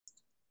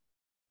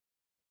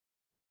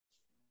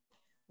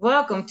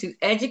Welcome to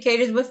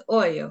Educators with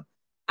Oil.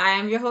 I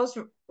am your host,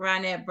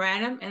 Ronette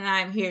Branham, and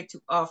I am here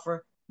to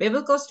offer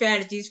biblical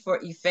strategies for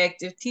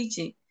effective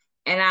teaching.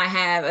 And I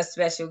have a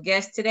special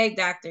guest today,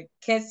 Dr.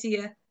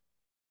 Ketsia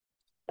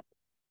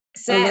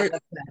Alert Sadler.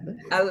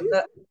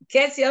 Sadler.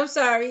 Ketsia, I'm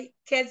sorry,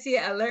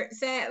 Ketsia Alert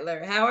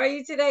Sadler. How are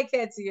you today,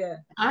 Ketsia?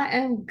 I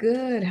am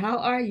good. How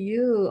are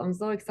you? I'm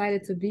so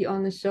excited to be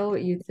on the show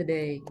with you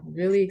today.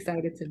 Really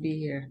excited to be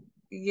here.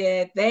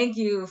 Yeah, thank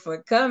you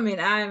for coming.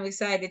 I'm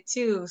excited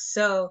too.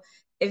 So,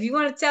 if you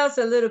want to tell us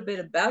a little bit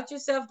about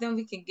yourself, then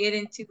we can get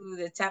into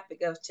the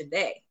topic of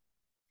today.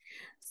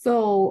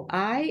 So,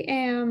 I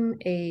am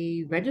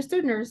a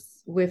registered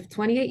nurse with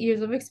 28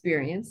 years of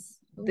experience.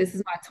 This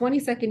is my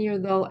 22nd year,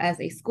 though, as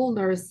a school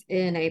nurse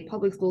in a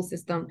public school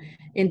system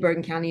in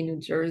Bergen County, New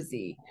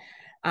Jersey.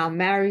 I'm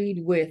married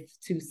with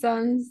two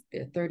sons.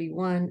 They're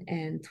 31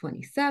 and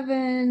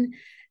 27.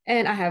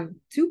 And I have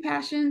two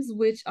passions,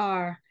 which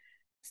are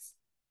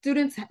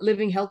students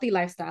living healthy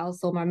lifestyles.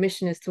 So my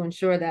mission is to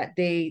ensure that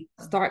they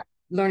start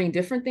learning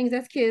different things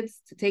as kids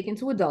to take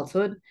into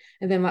adulthood.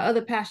 And then my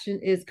other passion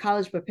is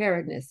college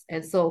preparedness.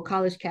 And so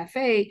College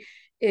Cafe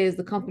is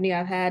the company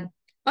I've had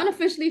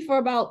unofficially for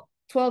about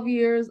 12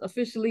 years,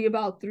 officially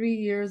about 3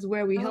 years,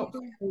 where we help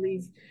Okay.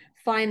 families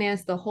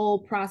finance the whole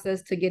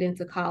process to get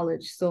into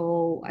college.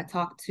 So I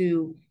talk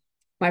to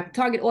my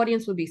target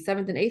audience would be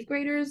seventh and eighth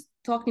graders,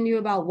 talking to you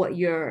about what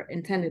your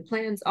intended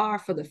plans are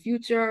for the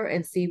future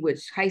and see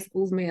which high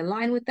schools may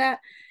align with that.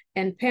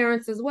 And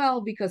parents as well,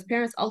 because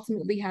parents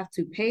ultimately have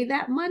to pay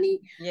that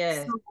money.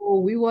 Yeah. So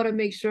we want to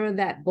make sure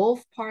that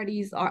both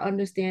parties are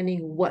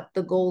understanding what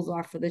the goals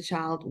are for the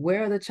child,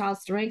 where are the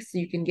child's strengths, so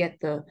you can get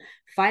the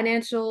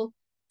financial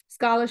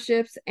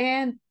scholarships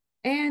and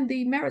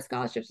the merit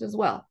scholarships as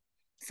well.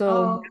 So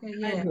Oh, okay,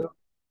 yeah.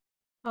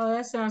 Oh,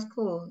 that sounds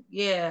cool.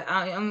 Yeah,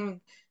 I'm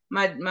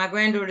my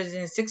granddaughter's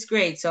in sixth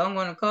grade, so I'm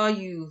gonna call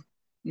you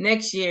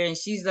next year, and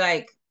she's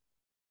like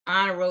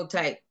honor roll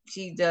type.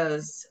 She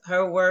does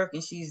her work,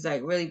 and she's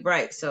like really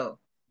bright. So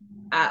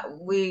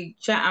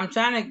I'm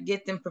trying to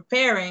get them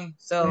preparing.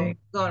 So right.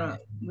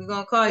 we're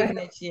gonna call you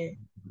next year.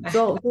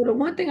 So the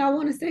one thing I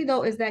want to say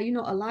though is that,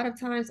 a lot of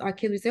times our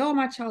kids we say, oh,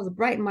 my child's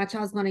bright and my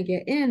child's going to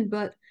get in.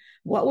 But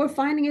what we're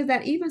finding is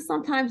that even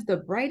sometimes the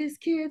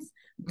brightest kids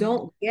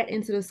don't get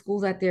into the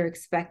schools that they're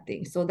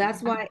expecting. So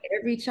that's why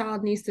every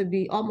child needs to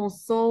be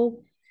almost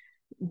so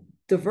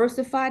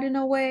diversified in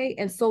a way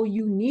and so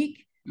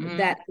unique Mm-hmm.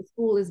 that the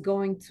school is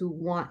going to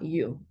want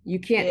you. You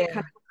can't Yeah.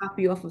 kind of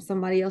copy off of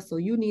somebody else. So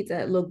you need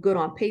to look good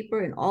on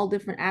paper in all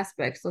different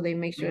aspects. So they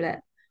make sure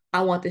that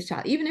I want this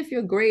child, even if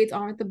your grades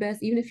aren't the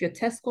best, even if your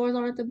test scores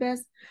aren't the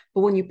best,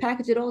 but when you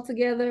package it all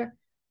together,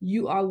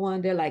 you are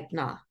one. They're like,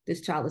 nah,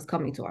 this child is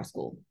coming to our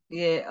school.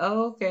 Yeah.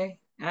 Oh, okay.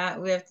 We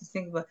have to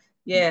think about.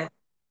 Yeah.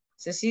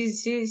 So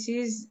she's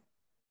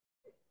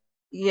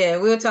yeah.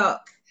 We'll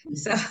talk.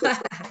 So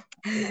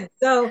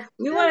so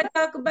we want to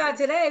talk about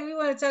today. We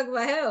want to talk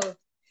about health.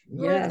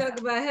 We want to Yes. talk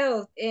about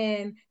health,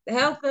 and the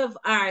health of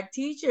our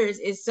teachers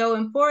is so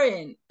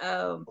important.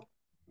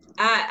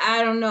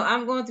 I don't know.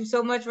 I'm going through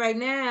so much right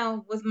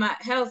now with my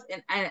health,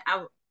 and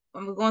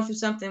I'm going through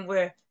something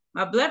where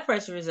my blood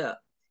pressure is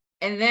up,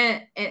 and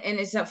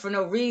it's up for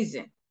no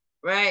reason,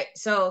 right?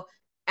 So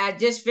I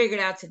just figured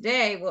out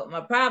today what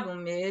my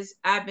problem is.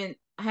 I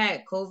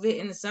had COVID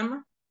in the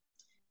summer,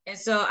 and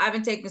so I've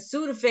been taking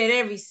Sudafed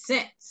ever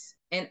since,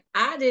 and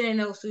I didn't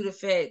know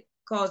Sudafed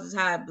causes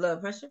high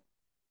blood pressure.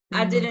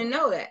 I Mm-hmm. didn't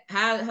know that.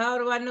 How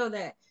do I know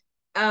that?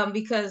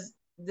 Because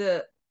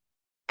the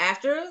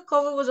after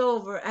COVID was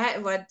over, I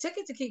took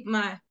it to keep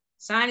my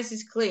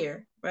sinuses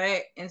clear,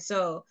 right? And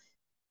so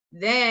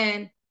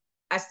then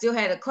I still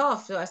had a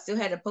cough, so I still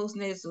had a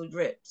postnasal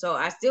drip. So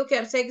I still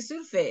kept taking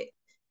Sudafed,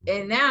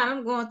 and now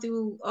I'm going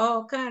through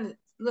all kind of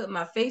look.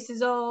 My face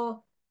is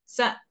all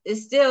so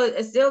it's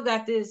still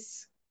got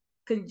this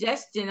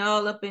congestion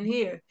all up in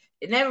here.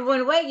 It never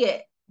went away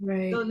yet. So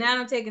Right. now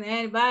I'm taking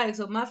antibiotics.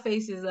 So my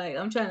face is like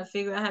I'm trying to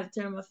figure out how to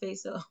turn my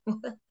face off. Oh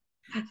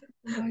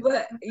my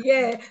But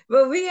yeah,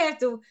 but we have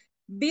to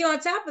be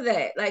on top of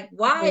that. Like,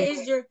 why God.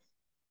 is your?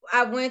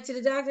 I went to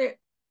the doctor.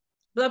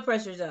 Blood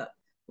pressure's up.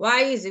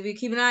 Why is it? We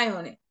keep an eye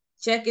on it.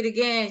 Check it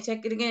again.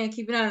 Check it again.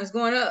 Keep an eye on it. It's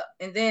going up,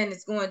 and then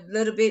it's going a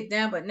little bit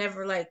down, but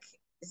never like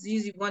it's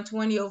usually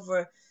 120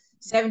 over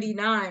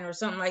 79 or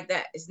something like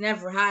that. It's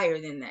never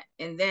higher than that.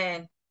 And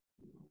then,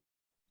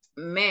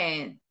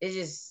 man, it's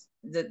just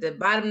the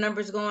bottom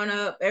number's going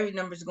up. Every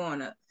number's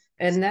going up.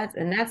 And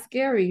that's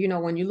scary.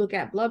 When you look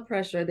at blood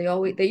pressure,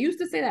 they used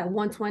to say that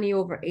 120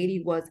 over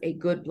 80 was a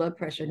good blood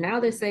pressure. Now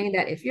they're saying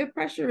that if your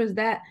pressure is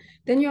that,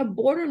 then you're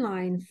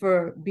borderline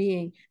for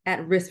being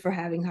at risk for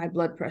having high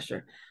blood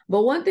pressure.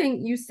 But one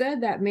thing you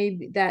said that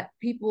maybe that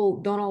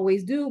people don't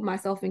always do,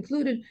 myself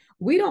included,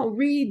 we don't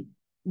read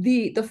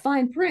the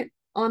fine print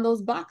on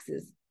those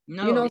boxes.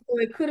 No. So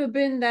it could have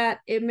been that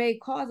it may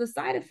cause a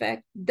side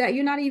effect that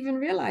you're not even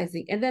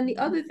realizing. And then the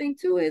other thing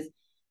too is,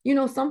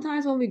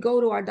 sometimes when we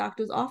go to our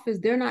doctor's office,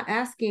 they're not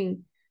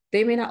asking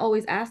they may not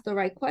always ask the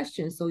right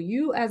questions. So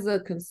you as a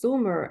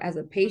consumer, as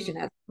a patient,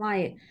 as a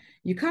client,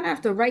 you kind of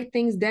have to write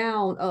things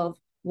down of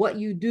what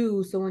you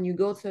do. So when you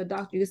go to a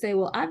doctor, you can say,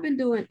 well, I've been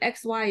doing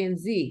X, Y, and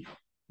Z.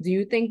 Do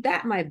you think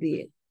that might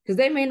be it? Because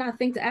they may not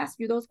think to ask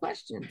you those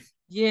questions.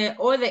 Yeah,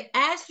 or they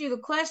ask you the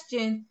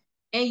question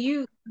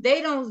and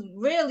they don't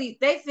really,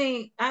 they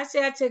think, I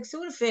say I took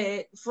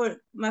Sudafed for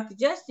my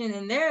congestion,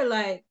 and they're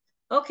like,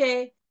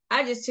 okay,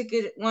 I just took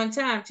it one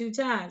time, two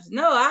times.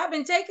 No, I've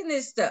been taking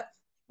this stuff.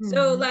 So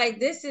Mm-hmm. like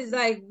this is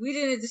like we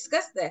didn't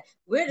discuss that.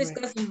 We're Right.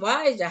 discussing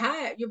why is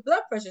your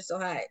blood pressure so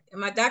high? And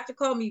my doctor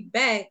called me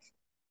back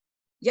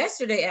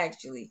yesterday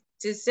actually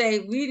to say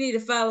we need a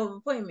follow-up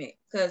appointment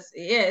because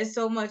yeah, it's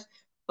so much.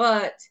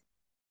 But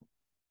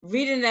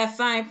reading that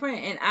fine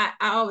print, and I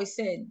always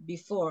said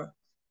before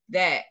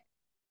that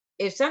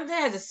if something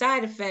has a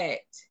side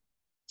effect,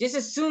 just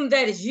assume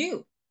that it's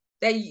you,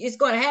 that it's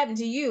going to happen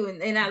to you.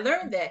 And I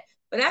learned that,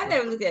 but I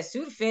never looked at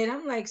Sudafed.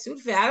 I'm like,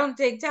 Sudafed, I don't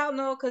take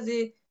Tylenol because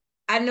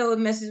I know it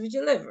messes with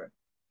your liver.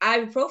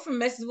 Ibuprofen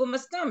messes with my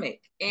stomach,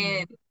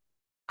 and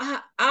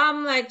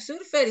I'm like,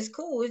 Sudafed is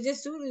cool. It's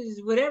just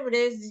Sudafed, whatever it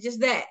is, it's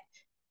just that.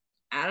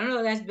 I don't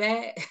know. That's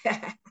bad.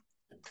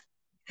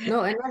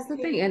 No, and that's the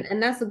thing.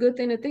 And that's a good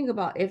thing to think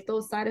about. If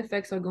those side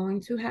effects are going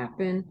to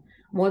happen,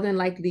 more than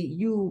likely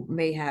you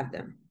may have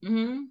them.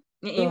 Mm-hmm.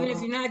 And even if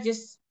So, you're not,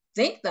 just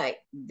think like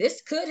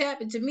this could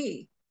happen to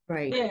me.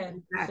 right. Yeah.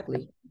 So,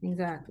 Exactly.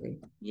 Exactly.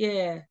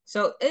 yeah.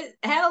 So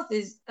health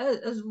is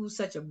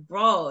such a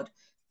broad.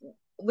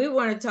 We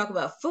want to talk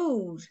about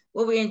food,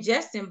 what we're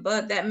ingesting,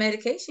 but that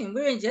medication,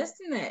 we're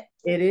ingesting that.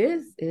 It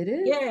is. It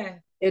is. Yeah,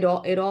 It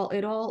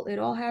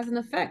all has an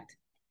effect.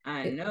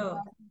 I It all know.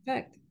 has an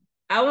effect.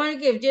 I want to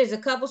give just a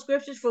couple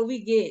scriptures before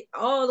we get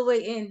all the way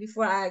in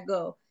before I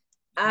go.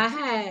 I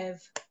have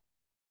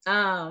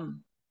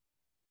um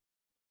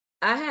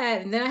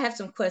and then I have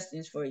some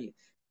questions for you.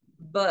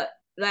 But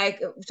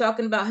like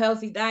talking about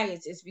healthy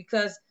diets, it's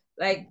because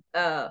like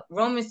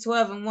Romans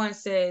 12:1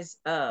 says,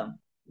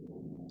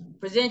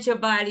 present your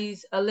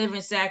bodies a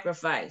living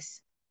sacrifice.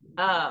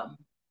 Um,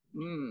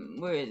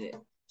 where is it?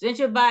 Present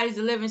your bodies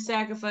a living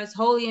sacrifice,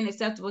 holy and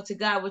acceptable to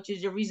God, which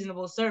is your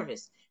reasonable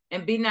service.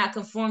 And be not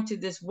conformed to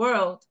this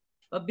world,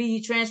 but be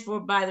ye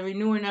transformed by the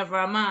renewing of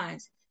our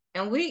minds.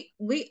 And we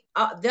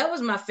that was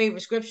my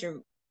favorite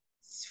scripture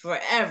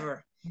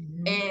forever.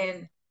 Mhm.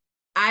 And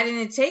I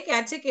didn't take it.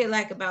 I took it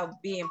like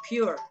about being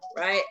pure,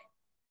 right?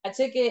 I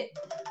took it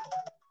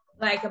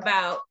like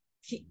about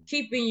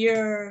keeping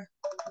your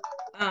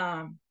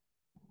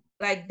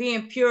like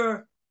being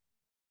pure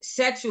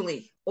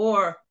sexually,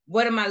 or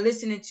what am I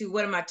listening to,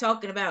 what am I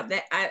talking about,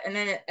 that and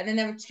I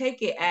never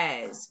take it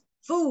as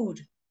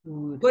food.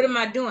 Food. What am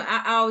I doing?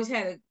 I always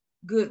had a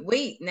good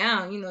weight.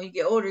 Now you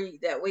get older,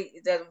 that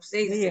weight doesn't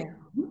stay the Yeah, same.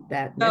 yeah.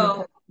 That So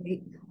menopause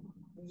weight.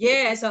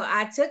 yeah, so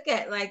I took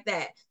it like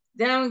that.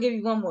 Then I'm gonna give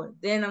you one more,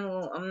 then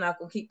I'm not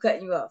gonna keep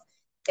cutting you off.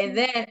 And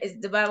then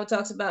the Bible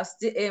talks about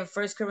in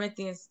First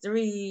Corinthians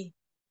 3:16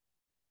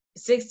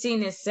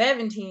 and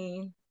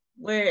 17,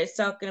 where it's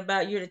talking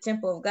about you're the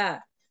temple of God.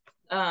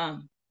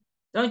 um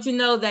Don't you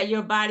know that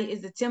your body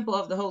is the temple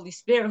of the Holy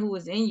Spirit who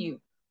is in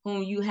you,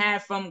 whom you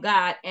have from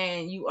God,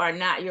 and you are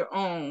not your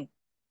own?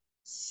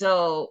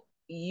 So,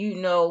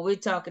 we're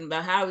talking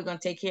about how we're going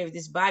to take care of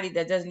this body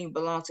that doesn't even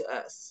belong to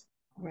us.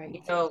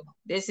 Right.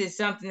 This is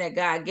something that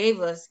God gave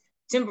us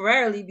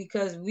temporarily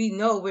because we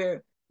know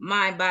we're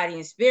mind, body,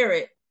 and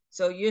spirit.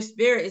 So, your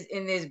spirit is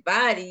in this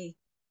body,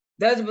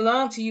 doesn't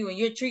belong to you, and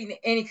you're treating it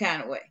any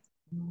kind of way.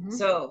 Mhm.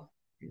 So,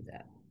 Do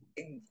that.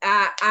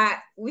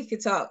 we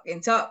could talk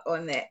and talk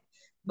on that.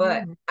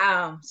 But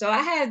Mhm. so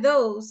I had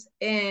those,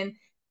 and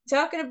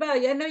talking about,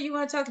 I know you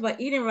want to talk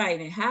about eating right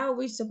and how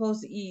we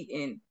supposed to eat.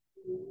 And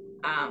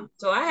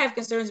so I have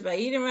concerns about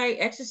eating right,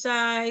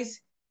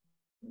 exercise,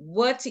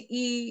 what to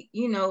eat.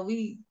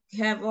 We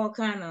have all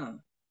kind of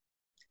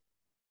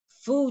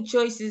food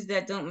choices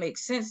that don't make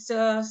sense to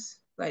us.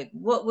 Like,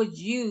 what would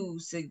you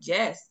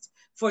suggest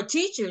for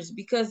teachers?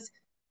 Because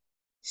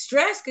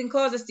stress can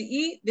cause us to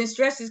eat, then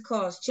stress has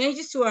caused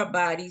changes to our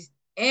bodies,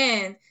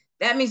 and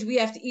that means we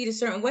have to eat a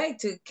certain way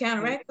to Right.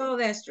 counteract all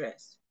that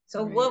stress.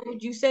 So Right. what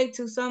would you say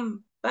to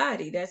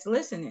somebody that's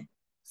listening?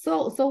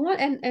 So what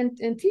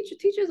and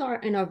teachers are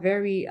in a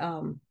very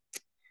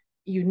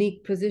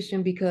unique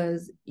position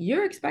because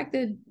you're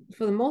expected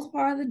for the most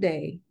part of the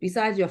day,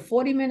 besides your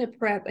 40-minute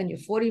prep and your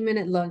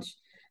 40-minute lunch,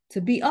 to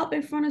be up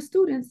in front of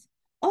students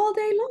all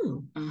day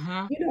long.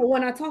 Uh-huh.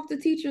 When I talk to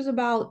teachers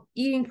about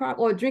eating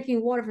or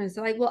drinking water, for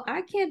instance, like, well,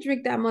 I can't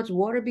drink that much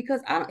water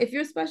because if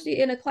you're especially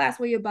in a class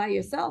where you're by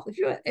yourself, if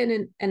you're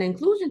an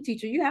inclusion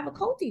teacher, you have a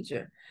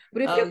co-teacher.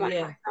 But if Oh you're by yeah.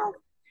 yourself,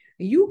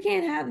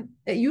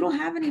 you don't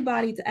have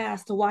anybody to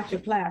ask to watch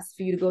your class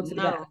for you to go to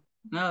the bathroom.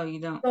 No, you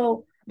don't.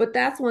 So, but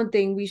that's one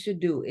thing we should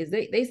do is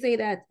they say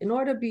that in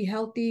order to be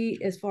healthy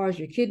as far as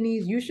your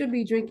kidneys, you should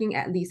be drinking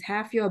at least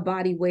half your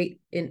body weight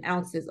in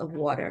ounces of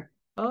water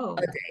a Oh,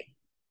 day.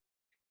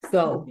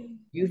 So okay.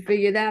 you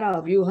figure that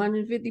out. If you're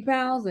 150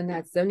 pounds and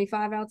that's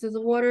 75 ounces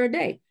of water a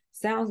day,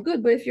 sounds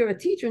good. But if you're a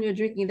teacher and you're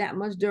drinking that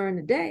much during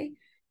the day,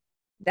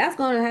 that's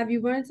going to have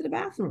you run into the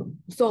bathroom.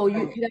 So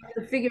Right. you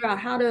have to figure out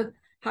how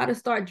to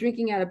start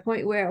drinking at a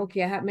point where,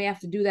 okay, may have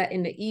to do that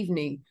in the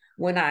evening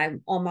when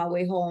I'm on my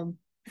way home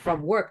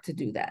from work to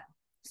do that.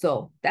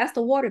 So that's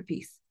the water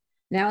piece.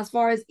 Now, as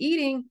far as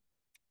eating,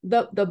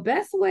 the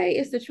best way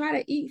is to try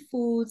to eat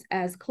foods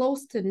as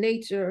close to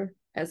nature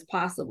as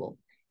possible.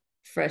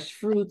 Fresh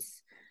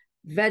fruits,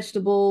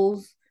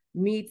 vegetables,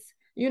 meats.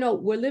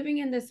 We're living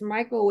in this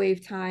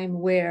microwave time I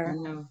where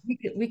know.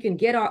 we can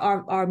get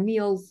our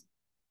meals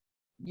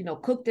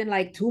cooked in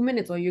like 2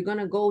 minutes, or you're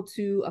gonna go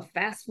to a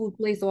fast food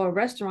place or a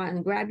restaurant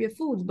and grab your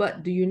foods.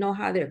 But do you know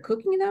how they're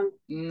cooking them?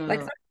 Like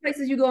No. some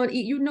places you go and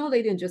eat,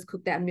 they didn't just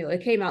cook that meal.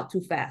 It came out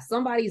too fast.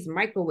 Somebody's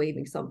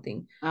microwaving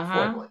something for it.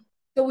 Uh-huh.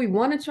 So we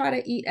want to try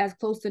to eat as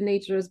close to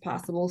nature as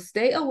possible.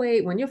 Stay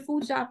away when you're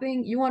food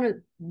shopping. You want to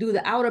do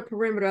the outer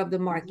perimeter of the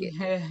market,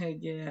 Yeah,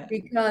 yeah.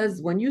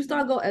 because when you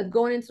start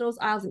going into those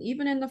aisles, and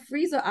even in the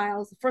freezer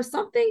aisles, for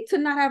something to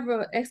not have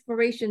an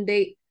expiration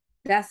date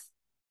that's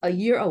a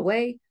year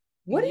away,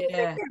 what do you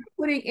think Yeah. they're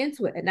putting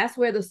into it? And that's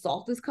where the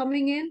salt is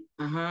coming in.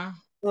 Uh-huh.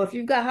 So if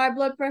you've got high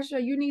blood pressure,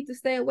 you need to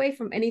stay away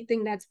from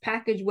anything that's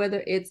packaged,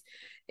 whether it's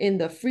in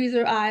the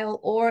freezer aisle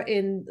or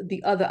in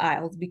the other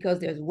aisles, because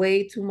there's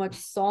way too much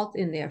salt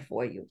in there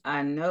for you.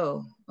 I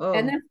know.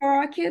 And Oh. then for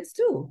our kids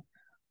too.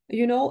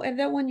 And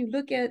then when you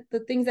look at the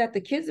things that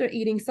the kids are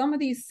eating, some of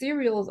these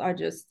cereals are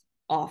just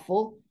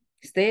awful.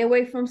 Stay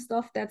away from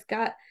stuff that's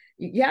got,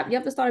 you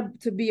have to start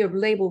to be a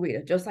label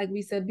reader, just like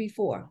we said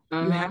before.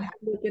 You have Uh-huh.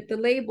 to look at the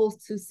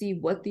labels to see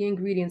what the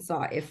ingredients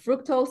are. If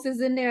fructose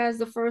is in there as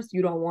the first,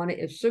 you don't want it.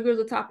 If sugar is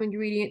the top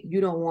ingredient, you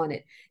don't want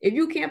it. If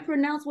you can't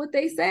pronounce what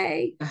they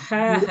say,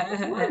 you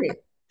don't want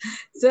it.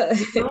 So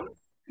You know,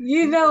 you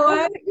you know don't what?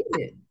 want to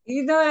eat it.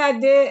 You know what I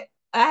did?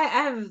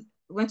 I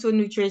went to a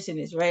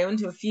nutritionist, right? I went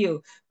to a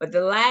few, but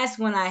the last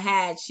one I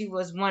had, she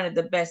was one of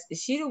the best.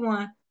 Is she the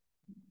one?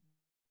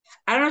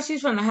 I don't know if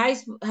she's from the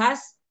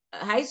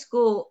high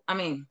school, I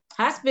mean,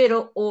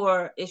 hospital,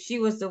 or if she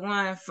was the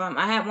one from,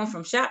 I had one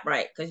from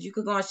ShopRite, because you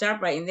could go on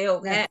ShopRite and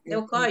Yes, yes,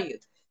 they'll call yes, you. yes.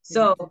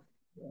 So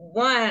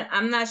one,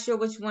 I'm not sure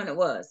which one it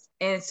was.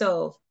 And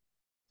so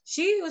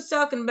she was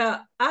talking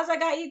about, I was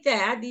like, I'd eat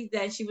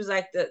that. And she was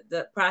like,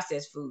 the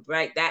processed food,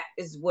 right? That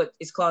is what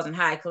is causing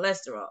high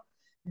cholesterol.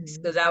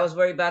 Mhm. Because I was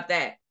worried about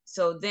that.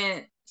 So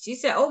then she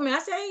said oatmeal. I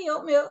said, hey,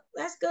 oatmeal,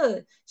 that's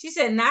good. She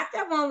said, not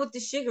that one with the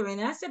sugar in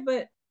it. I said,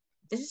 but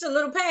this is a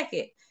little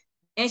packet.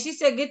 And she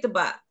said, get the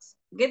box.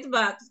 Get the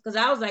box. Because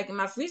I was like, in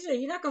my freezer,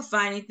 you're not going to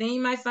find anything.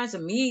 You might find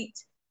some meat.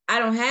 I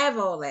don't have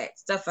all that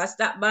stuff. I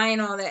stopped buying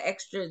all that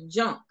extra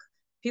junk.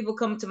 People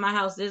come to my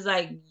house, there's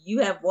like, you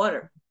have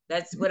water.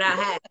 That's what I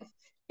have.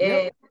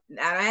 Yep. And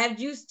I don't have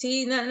juice,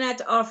 tea, nothing I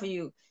to offer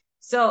you.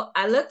 So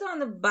I looked on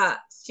the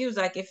box. She was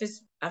like, if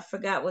it's, I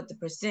forgot what the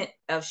percent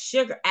of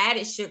sugar,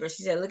 added sugar.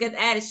 She said, look at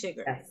the added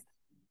sugar. Yes.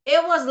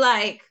 It was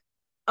like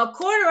a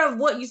quarter of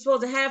what you're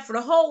supposed to have for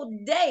the whole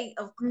day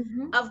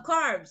Mm-hmm. of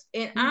carbs.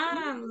 And Mm-hmm.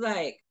 I'm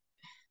like,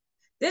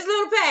 this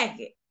little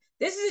packet,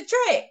 this is a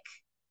trick.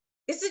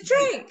 It's a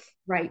Right. trick.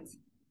 Right.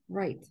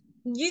 Right.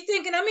 You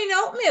thinking I'm eating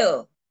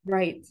oatmeal.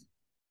 Right.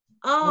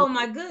 Oh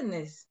my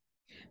goodness.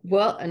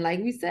 Well, and like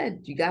we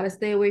said, you got to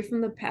stay away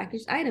from the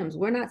packaged items.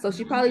 We're not. So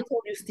she probably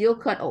told you steel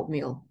cut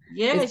oatmeal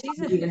Yeah, is she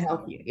probably said, even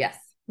healthier. Yes.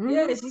 yeah,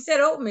 Mm-hmm. she said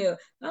oatmeal.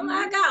 I'm like,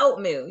 I Mm-hmm. got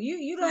oatmeal.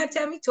 You don't have to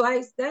tell me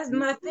twice. That's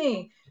my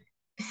thing.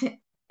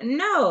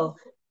 No.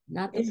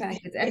 Not the It's,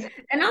 packets. And, it's,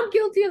 and I'm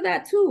guilty of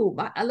that too.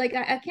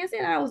 I can't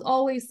say that I was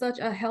always such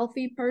a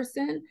healthy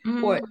person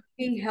or mm,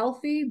 being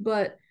healthy,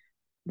 but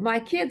my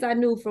kids, I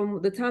knew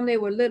from the time they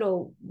were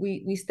little,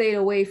 we stayed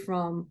away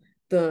from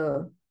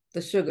the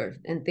the sugar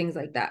and things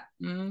like that,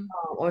 mm.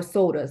 or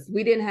sodas.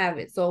 We didn't have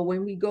it. So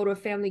when we go to a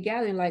family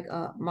gathering, like,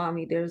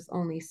 mommy, there's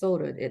only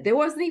soda. There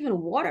wasn't even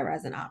water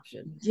as an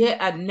option. Yeah,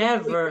 I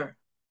never.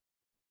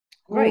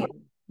 Oh, Right.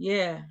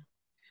 yeah.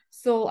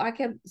 So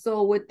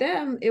with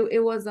them,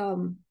 it was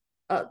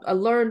a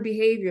learned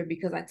behavior,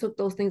 because I took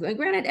those things. And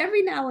granted,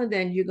 every now and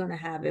then you're gonna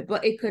have it,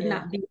 but it could Yeah.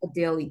 not be a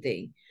daily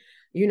thing.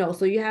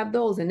 So you have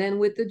those. And then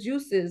with the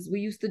juices, we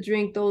used to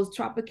drink those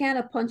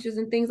Tropicana punches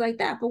and things like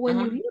that. But when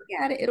you Uh-huh.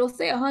 look at it, it'll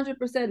say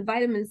 100%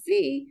 vitamin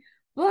C,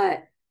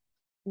 but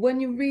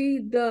when you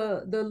read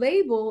the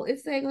label,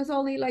 it's saying it's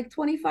only like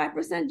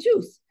 25%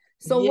 juice.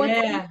 So what's in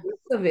the Yeah.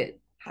 rest of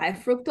it? High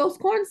fructose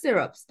corn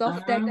syrup,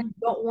 stuff that Uh-huh. you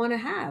don't want to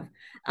have.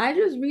 I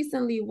just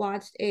recently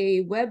watched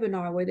a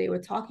webinar where they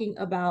were talking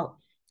about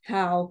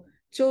how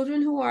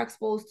children who are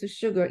exposed to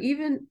sugar,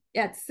 even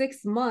at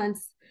 6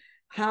 months,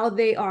 how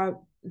they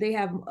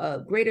have a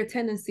greater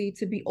tendency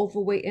to be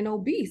overweight and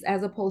obese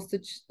as opposed to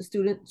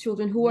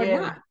children who are Yeah.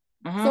 not.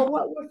 So Uh-huh.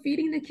 what we're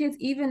feeding the kids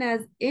even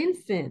as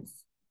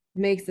infants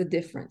makes a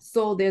difference.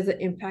 So there's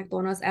an impact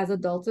on us as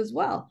adults as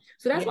well.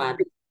 So that's why I Yeah.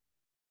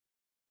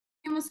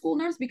 became a school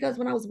nurse, because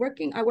when I was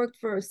working, I worked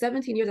for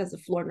 17 years as a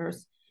floor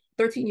nurse,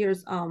 13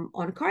 years on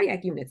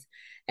cardiac units.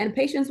 And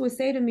patients would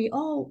say to me,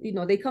 oh,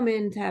 they come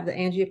in to have the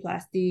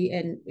angioplasty,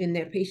 and in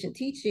their patient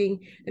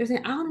teaching, they're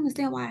saying, I don't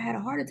understand why I had a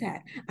heart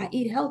attack. I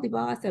eat healthy,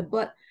 but I said,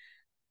 but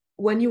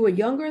when you were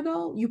younger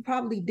though, you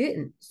probably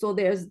didn't. So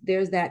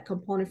there's that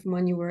component from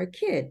when you were a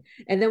kid.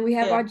 And then we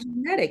have Yeah. our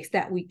genetics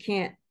that we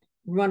can't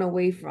run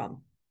away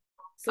from.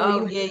 So Oh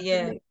you have yeah, to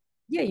yeah. make,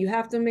 yeah, you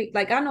have to make,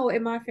 like I know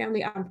in my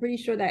family, I'm pretty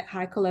sure that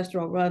high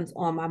cholesterol runs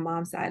on my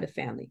mom's side of the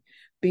family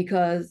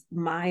because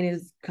mine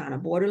is kind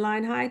of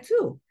borderline high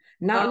too.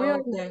 Not Oh,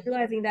 really okay.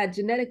 realizing that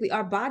genetically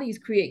our bodies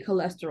create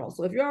cholesterol.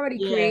 So if you're already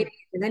Yeah. creating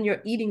and then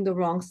you're eating the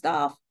wrong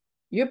stuff,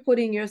 you're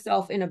putting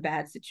yourself in a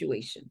bad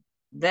situation.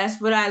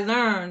 That's what I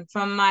learned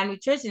from my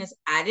nutritionist.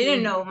 I didn't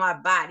Mhm. know my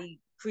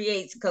body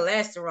creates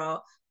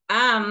cholesterol.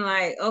 I'm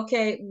like,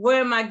 okay,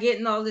 where am I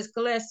getting all this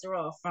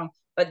cholesterol from?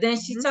 But then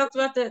she Mhm. talked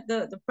about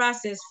the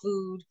processed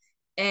food,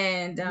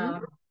 and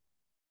Mhm.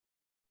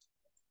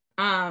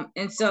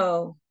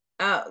 so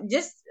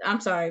just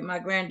I'm sorry, my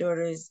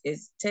granddaughter is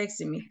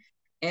texting me,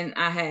 and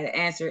I had to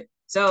answer it.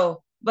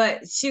 So,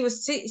 but she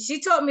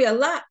taught me a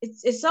lot.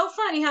 It's so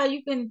funny how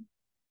you can.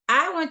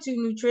 I went to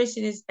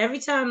nutritionists every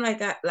time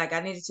like I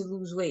needed to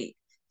lose weight.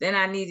 Then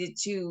I needed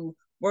to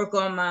work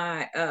on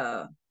my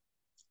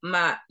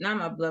not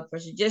my blood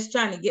pressure, just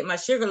trying to get my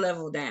sugar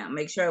level down,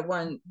 make sure it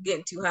wasn't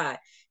getting too high.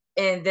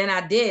 And then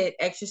I did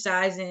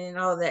exercising and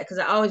all that because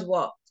I always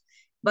walked.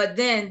 But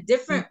then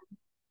different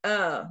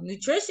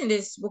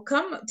nutritionists will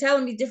come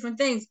telling me different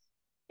things,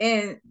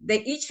 and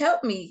they each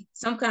helped me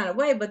some kind of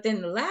way. But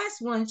then the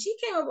last one, she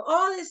came up with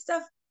all this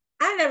stuff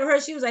I never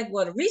heard. She was like,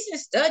 well, the recent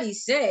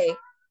studies say,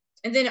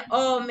 and then it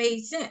all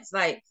made sense.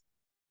 Like,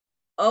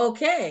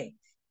 okay,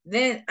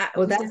 then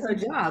Well, we that's said her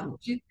job.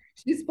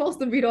 She's supposed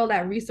to read all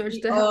that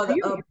research to help all the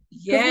you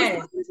because we're yes,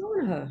 supposed to be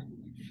telling her.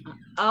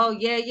 oh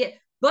yeah, yeah.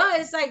 But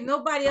it's like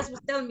nobody else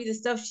was telling me the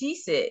stuff she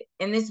said,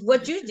 and it's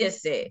what you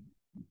just said.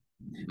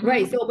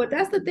 Right. Mm-hmm. So, but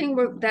that's the thing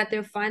that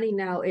they're finding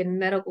now in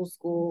medical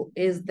school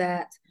is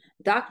that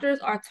doctors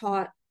are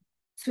taught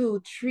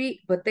to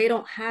treat, but they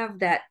don't have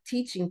that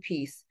teaching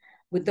piece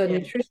with the Yeah,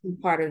 nutrition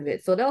part of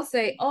it. So they'll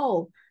say,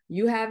 "Oh,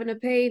 you having a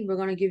pain? We're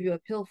going to give you a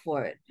pill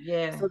for it."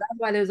 yeah. So that's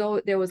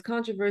why there was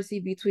controversy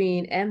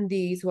between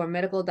MDs who are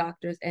medical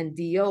doctors and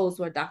DOs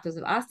who are doctors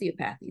of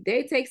osteopathy.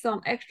 They take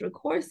some extra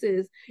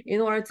courses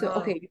in order to, Oh,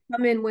 okay, you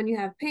come in when you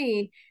have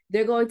pain.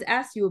 They're going to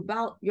ask you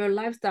about your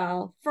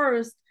lifestyle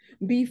first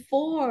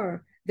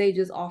before they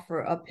just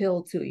offer a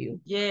pill to you.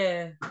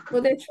 yeah,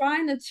 So they're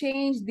trying to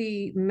change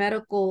the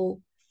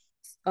medical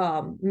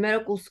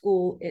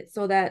school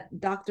so that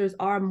doctors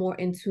are more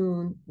in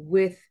tune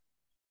with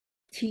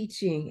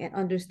teaching and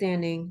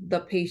understanding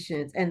the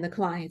patients and the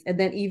clients, and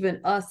then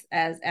even us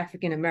as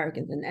African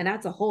Americans. And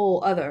that's a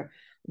whole other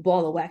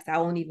ball of wax I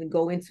won't even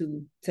go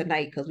into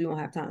tonight because we won't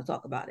have time to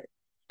talk about it.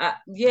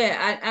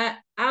 yeah.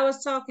 I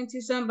was talking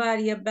to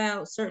somebody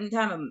about certain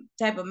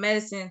type of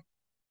medicine.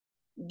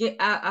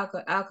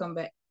 I'll come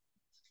back.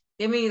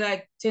 Give me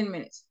like 10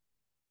 minutes.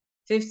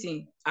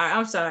 15. All right,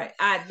 I'm sorry.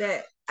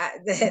 That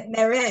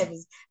never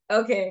happens.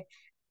 Okay.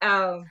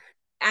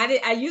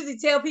 I usually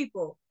tell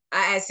people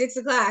at 6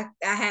 o'clock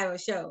I have a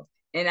show,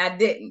 and I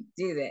didn't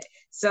do that.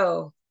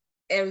 So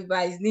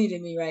everybody's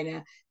needing me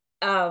right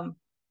now.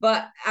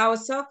 But I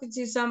was talking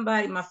to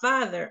somebody, my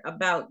father,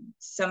 about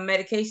some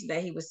medication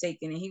that he was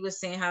taking, and he was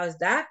saying how his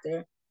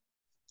doctor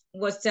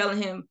was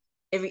telling him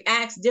it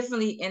reacts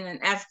differently in an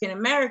African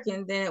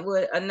American than it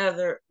would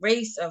another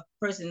race of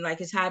person, like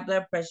his high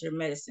blood pressure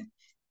medicine.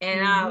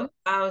 And Mm-hmm.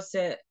 I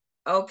said,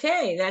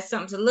 okay, that's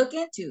something to look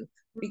into,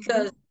 Mm-hmm.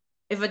 because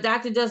if a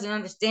doctor doesn't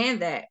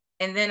understand that,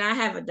 and then I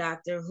have a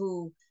doctor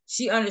who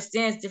she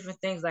understands different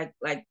things like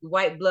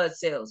white blood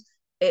cells,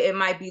 it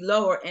might be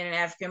lower in an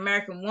African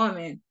American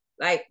woman.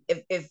 Like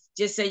if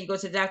just say you go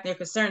to the doctor, they're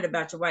concerned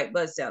about your white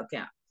blood cell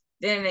count,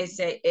 then they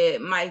say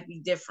it might be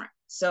different.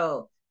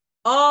 So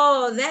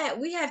all that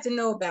we have to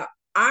know about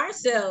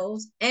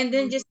ourselves, and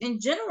then just in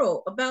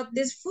general about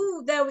this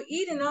food that we're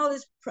eating, all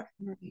this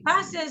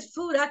processed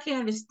food. I can't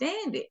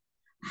understand it.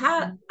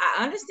 How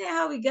I understand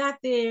how we got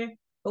there,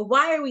 but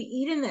why are we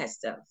eating that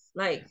stuff?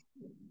 Like,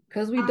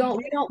 Because we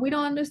don't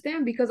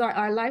understand because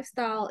our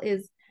lifestyle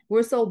is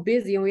we're so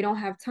busy and we don't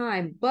have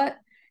time. But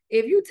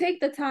if you take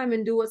the time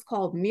and do what's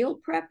called meal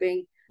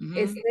prepping,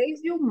 it mm-hmm.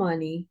 saves you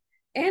money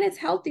and it's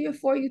healthier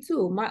for you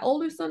too. My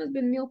older son has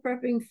been meal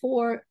prepping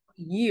for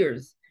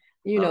years.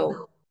 You Okay,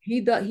 know,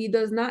 he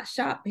does not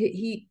shop.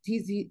 He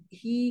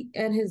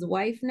and his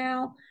wife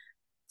now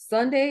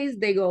Sundays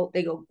they go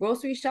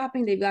grocery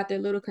shopping. They've got their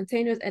little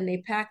containers and they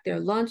pack their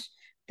lunch,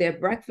 their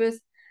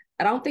breakfast.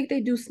 I don't think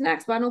they do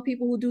snacks, but I know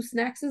people who do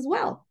snacks as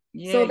well.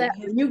 yeah, So that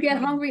you have when to you get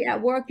plan. hungry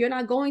at work, you're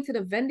not going to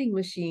the vending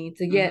machine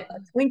to get Mm-hmm.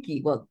 a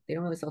Twinkie. Well, they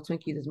don't really sell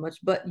Twinkies as much,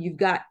 but you've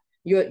got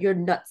your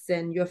nuts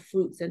and your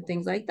fruits and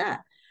things like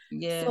that.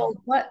 Yeah,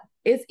 So, but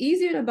it's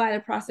easier to buy the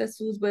processed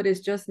foods, but it's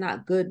just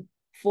not good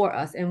for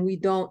us, and we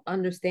don't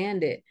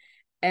understand it.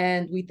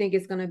 And we think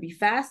it's going to be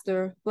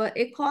faster, but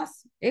it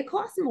costs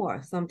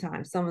more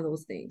sometimes. Some of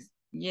those things,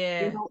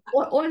 yeah.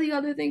 or the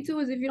other thing too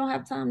is if you don't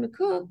have time to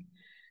cook,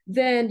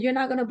 then you're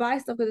not going to buy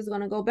stuff because it's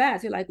going to go bad.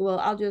 So you're like, well,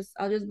 I'll just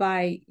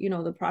buy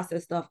the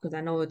processed stuff because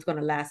I know it's going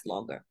to last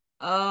longer.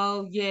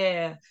 Oh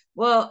yeah.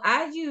 Well,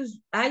 I use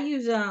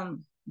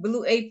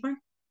Blue Apron.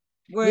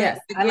 where Yes,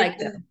 I I get like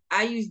the, them.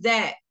 I use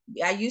that.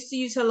 I used to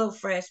use Hello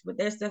Fresh, but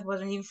their stuff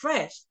wasn't even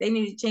fresh. They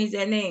needed to change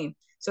their name.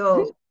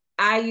 So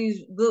I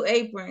use Blue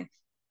Apron,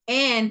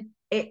 and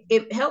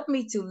it helped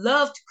me to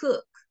love to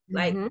cook,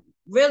 like Mm-hmm.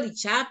 really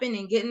chopping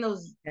and getting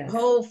those Yes.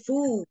 whole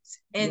foods.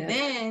 And Yes.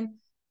 then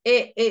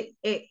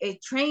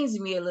it trains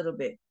me a little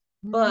bit.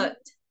 Mm-hmm. But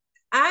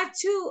I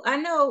too, I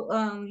know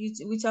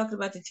we talked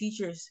about the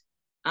teachers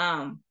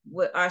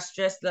with our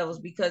stress levels,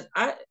 because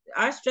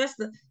our stress,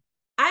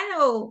 I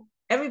know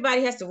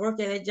everybody has to work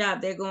at their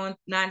job. They're going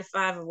 9 to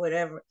 5 or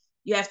whatever.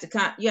 You have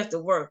to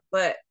work,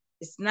 but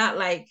it's not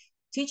like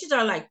teachers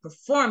are like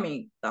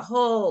performing the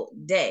whole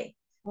day,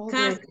 All day.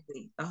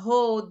 constantly, the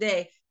whole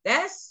day.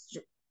 That's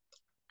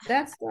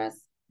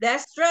stress.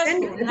 That's Then,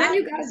 stressful. then Not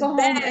you gotta it's go home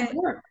and bad.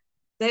 work.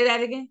 Say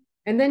that again.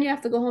 And then you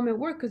have to go home and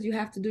work because you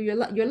have to do your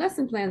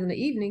lesson plans in the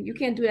evening. You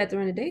can't do that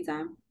during the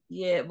daytime.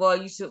 Yeah, well,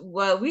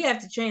 we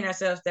have to train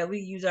ourselves that we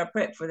use our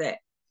prep for that.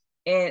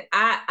 And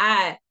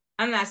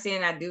I'm not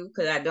saying I do,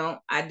 because I don't.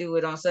 I do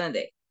it on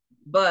Sunday,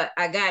 but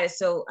I got it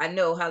so I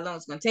know how long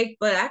it's gonna take.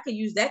 But I could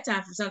use that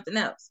time for something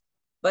else,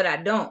 but I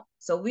don't.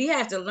 So we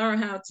have to learn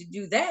how to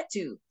do that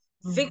too.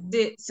 Fix Mhm.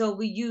 it so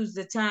we use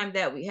the time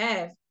that we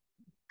have.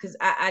 Because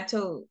I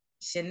told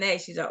Shanae,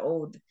 she's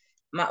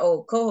my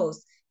old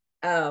co-host.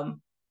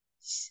 Um,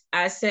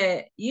 I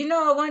said,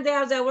 one day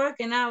I was at work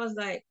and I was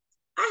like,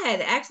 I had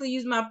to actually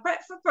use my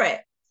prep for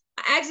prep.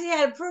 I actually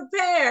had to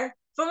prepare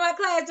for my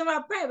class to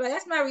my prep, but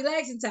that's my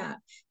relaxing time.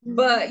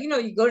 But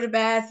Mhm. you go to the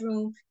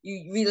bathroom,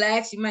 you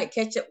relax, you might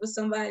catch up with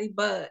somebody,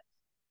 but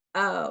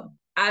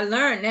I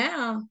learned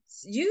now,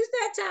 use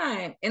that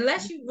time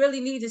unless you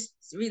really need to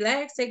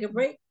relax, take a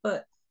break,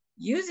 but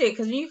use it,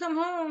 because when you come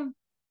home,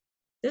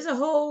 there's a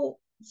whole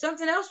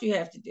something else you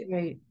have to do.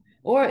 Right.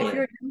 Or if Yeah,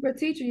 you're a younger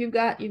teacher, you've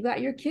got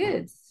your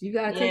kids. You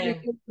got to take your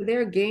yeah, kids to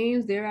their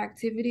games, their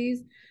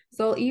activities.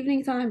 So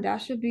evening time,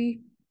 that should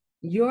be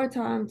your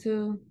time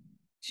to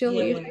chill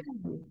with your yeah.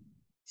 family.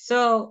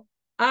 So,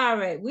 all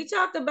right, we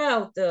talked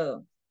about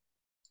the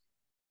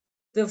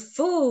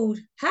food.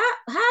 How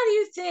do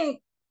you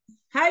think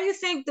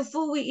the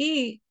food we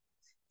eat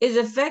is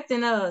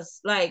affecting us,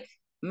 like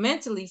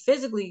mentally,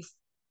 physically,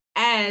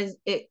 as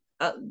it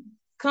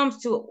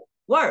comes to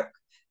work?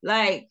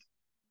 Like,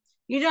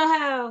 you know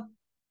how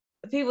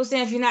people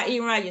say if you're not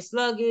eating right, you're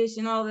sluggish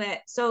and all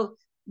that. So,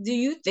 do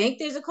you think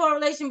there's a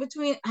correlation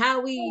between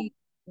how we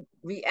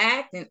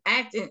react and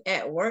acting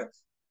at work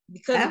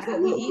because of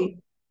what we eat? Absolutely.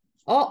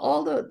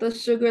 All the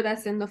sugar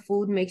that's in the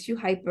food makes you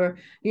hyper.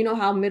 You know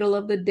how middle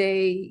of the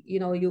day,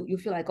 you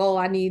feel like, oh,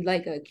 I need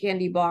like a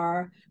candy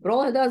bar, but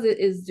all it does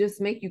is just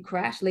make you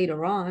crash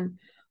later on.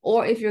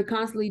 Or if you're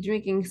constantly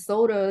drinking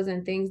sodas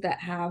and things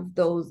that have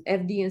those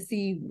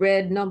FD&C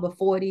red number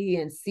 40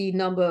 and C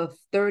number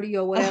 30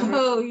 or whatever,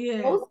 Oh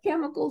yeah, those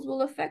chemicals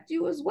will affect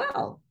you as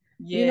well.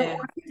 yeah.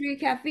 Or if you drink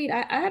caffeine.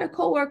 I had a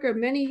coworker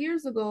many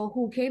years ago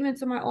who came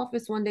into my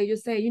office one day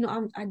just saying,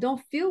 I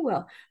don't feel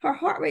well. Her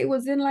heart rate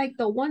was in like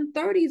the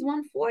 130s,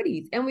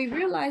 140s. And we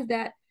realized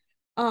that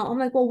I'm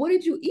like, well, what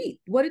did you eat?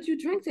 What did you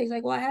drink today? She's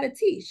like, well, I had a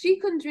tea. She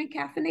couldn't drink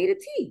caffeinated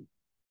tea.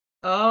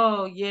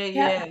 Oh yeah,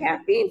 yeah,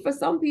 Caffeine for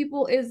some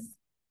people is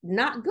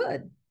not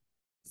good.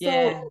 So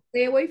yeah.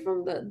 stay away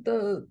from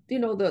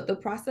the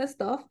processed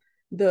stuff,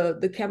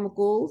 the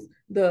chemicals,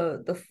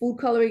 the food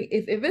coloring.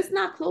 If it's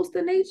not close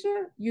to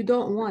nature, you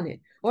don't want it.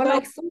 Or So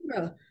like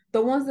soda,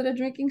 the ones that are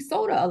drinking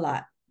soda a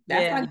lot.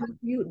 That's not yeah. good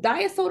for you.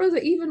 Diet sodas are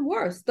even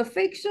worse. The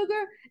fake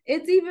sugar,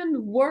 it's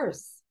even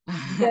worse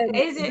than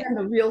Is it? than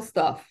the real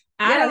stuff.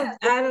 I Yes.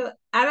 don't, I don't,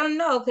 I don't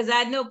know, because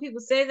I know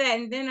people say that,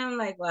 and then I'm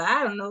like, well,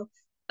 I don't know.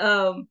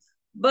 Um,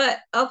 but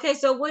okay,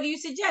 so what do you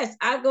suggest?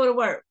 I go to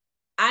work.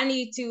 I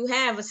need to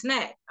have a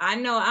snack. I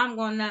know I'm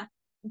gonna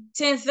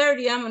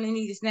 10:30. I'm gonna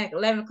need a snack.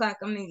 11 o'clock.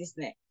 I'm gonna need a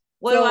snack.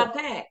 What do I So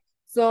pack?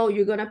 So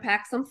you're gonna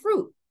pack some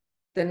fruit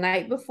the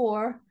night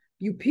before.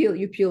 You peel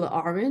an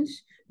orange.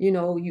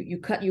 You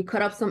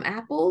cut up some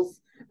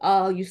apples.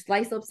 You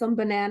slice up some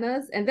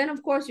bananas, and then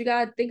of course you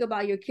gotta think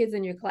about your kids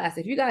in your class.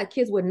 If you got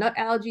kids with nut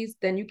allergies,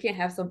 then you can't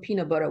have some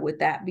peanut butter with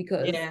that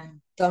because Yeah.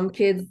 some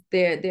kids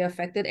they're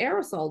affected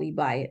aerosolly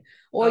by it.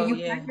 Or Oh you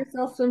pack yeah.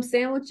 yourself some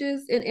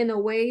sandwiches in a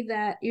way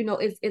that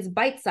it's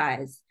bite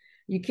size.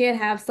 You can't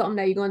have something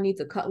that you're gonna need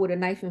to cut with a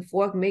knife and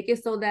fork. Make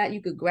it so that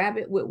you could grab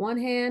it with one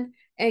hand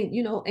and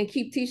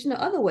keep teaching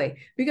the other way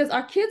because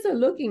our kids are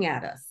looking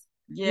at us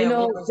you Yeah. What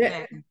know was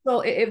that- that?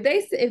 so if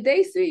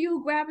they see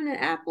you grabbing an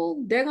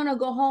apple, they're gonna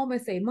go home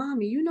and say,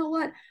 mommy, you know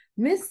what,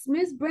 Miss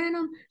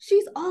Branham,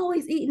 she's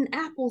always eating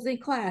apples in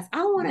class.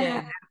 I want to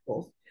have Yeah.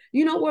 apples.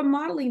 We're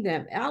modeling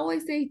them. I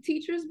always say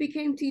teachers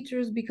became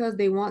teachers because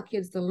they want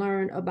kids to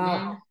learn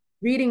about Mm.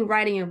 reading,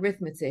 writing, and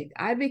arithmetic.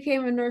 I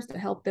became a nurse to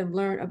help them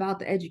learn about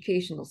the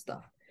educational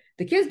stuff.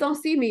 The kids don't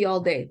see me all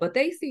day, but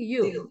they see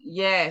you.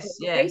 Yes.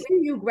 If they Yes. see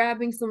you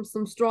grabbing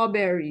some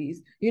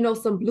strawberries,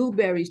 some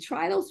blueberries,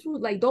 try those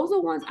fruit. Like those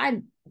are ones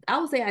I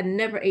would say I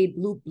never ate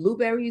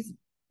blueberries,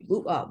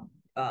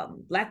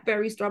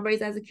 blackberries,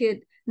 strawberries as a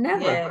kid.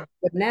 Never. Yeah.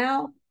 But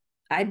now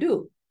I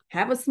do.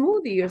 Have a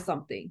smoothie or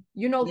something.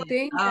 Yeah.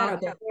 Things that Oh, are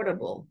okay.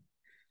 portable.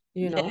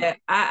 you know. Yeah,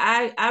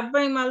 I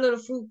bring my little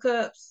fruit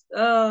cups.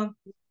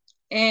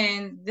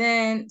 And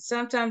then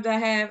sometimes I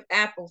have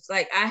apples.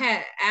 Like I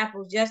had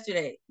apples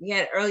yesterday. We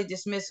had early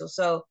dismissal,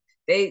 so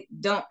they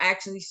don't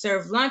actually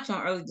serve lunch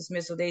on early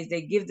dismissal days.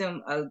 They give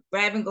them a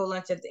grab and go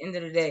lunch at the end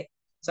of the day.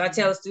 So I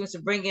tell the students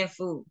to bring in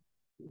food,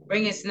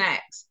 bring in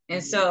snacks.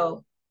 And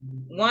so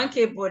one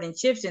kid brought in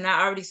chips, and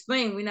I already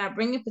explained we're not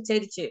bringing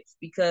potato chips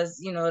because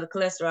the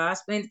cholesterol. I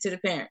explained it to the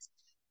parents,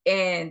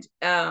 and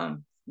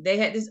they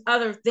had these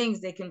other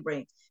things they can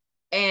bring.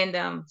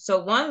 And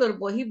so one little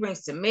boy, he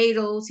brings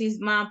tomatoes. His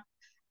mom,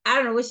 I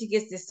don't know where she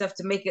gets this stuff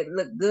to make it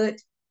look good,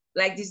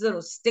 like these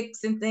little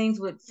sticks and things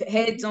with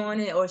heads on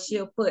it, or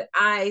she'll put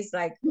eyes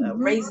like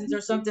raisins or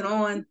something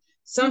on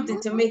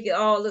something to make it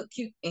all look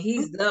cute. And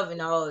he's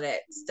loving all of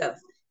that stuff.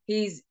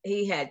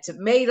 He had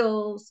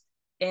tomatoes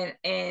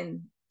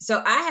and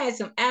so I had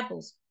some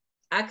apples.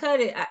 I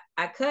cut it.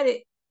 I cut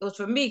it. It was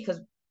for me because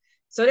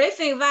so they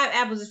think 5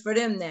 apples is for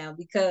them now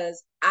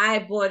because I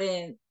bought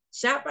in.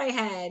 ShopRite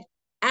had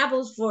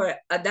apples for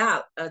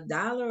 $1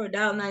 or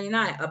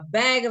 $1.99, a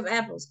bag of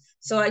apples.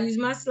 So I used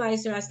my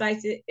slicer, I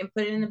sliced it and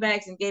put it in the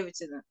bags and gave it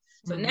to them.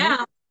 So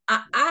now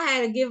I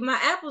had to give my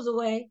apples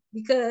away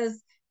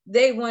because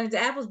they wanted the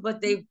apples,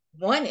 but they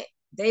wanted.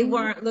 They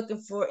weren't looking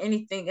for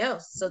anything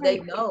else. So they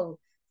Right. know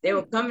they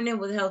were coming in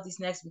with healthy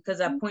snacks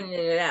because I pointed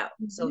it out.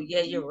 So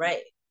yeah, you're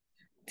right.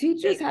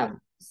 Teachers They, have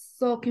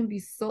can be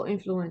so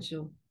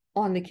influential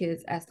on the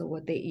kids as to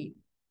what they eat.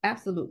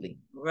 Absolutely.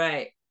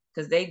 right.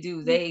 Because they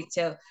do, they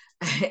tell,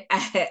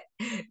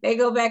 they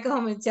go back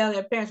home and tell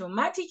their parents, well,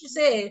 my teacher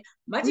said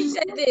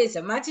this,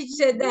 and my teacher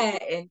said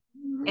that.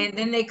 And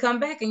then they come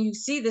back and you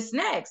see the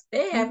snacks.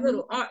 They have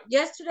little,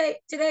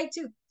 today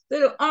too,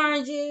 little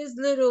oranges,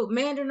 little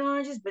mandarin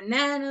oranges,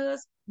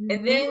 bananas.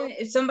 And then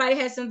if somebody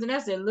has something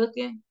else, they're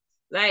looking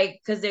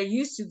like, because they're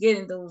used to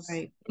getting those,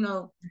 Right.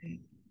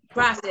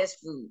 processed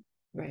food.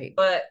 Right.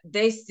 But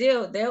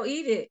they'll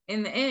eat it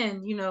in the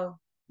end.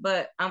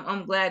 But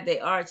I'm glad they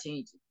are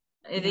changing.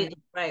 It is Right.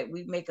 right.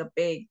 We make a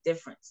big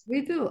difference.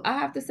 We do. I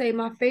have to say,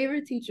 my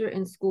favorite teacher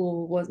in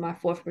school was my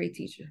fourth grade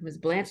teacher, Ms.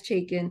 Blanche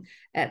Chaikin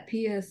at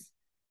PS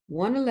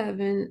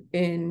 111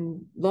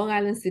 in Long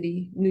Island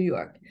City, New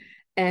York.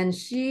 And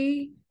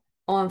she,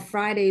 on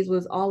Fridays,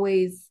 was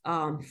always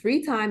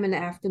free time in the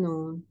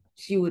afternoon.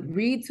 She would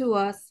read to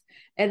us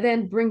and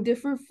then bring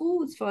different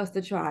foods for us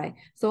to try.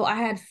 So I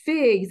had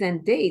figs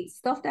and dates,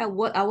 stuff that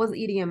what I wasn't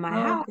eating in my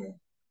Oh, house, okay.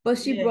 but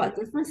she Yeah. brought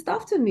different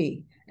stuff to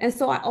me. And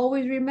so I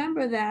always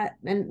remember that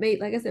and made,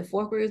 like I said,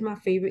 fourth grade is my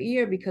favorite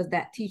year because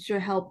that teacher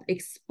helped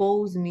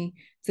expose me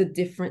to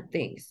different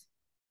things.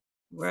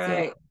 So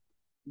Right.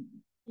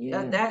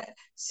 yeah. That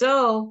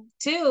so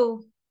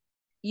too,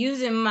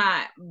 using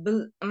my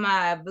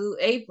blue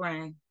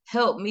apron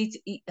helped me to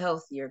eat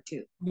healthier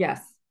too.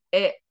 Yes.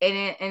 And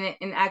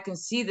I can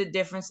see the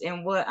difference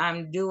in what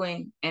I'm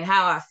doing and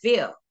how I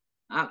feel.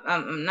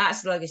 I'm not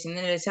sluggish, and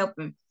then it's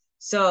helping.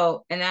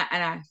 So and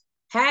I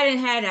hadn't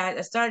had it.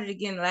 I started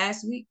again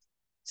last week,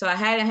 so I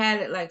hadn't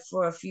had it like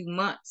for a few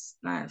months,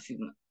 not a few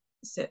months.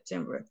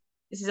 September.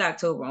 This is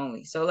October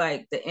only, so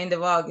like the end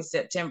of August,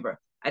 September,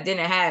 I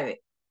didn't have it.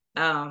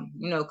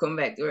 Coming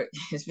back to work,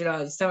 it's been all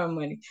the summer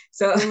money.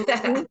 So,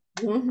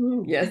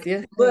 Yes, yes,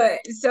 yes. but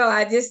so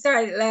I just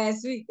started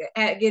last week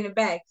at getting it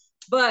back.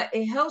 But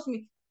it helps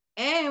me.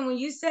 And when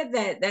you said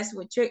that, that's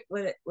what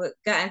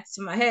got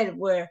into my head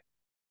where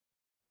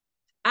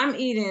I'm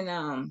eating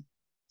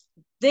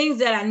things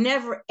that I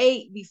never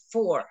ate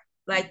before,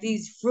 like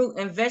these fruit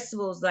and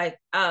vegetables, like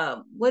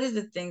what is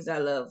the things I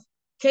love?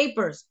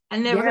 Capers. I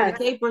never heard of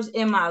Yes. capers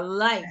in my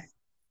life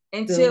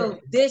until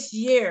Delicious. this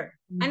year.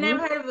 I Mhm.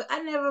 never heard of it.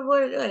 I never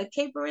what a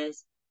caper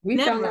is. We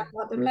found out Never.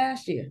 about them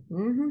last year.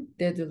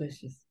 They're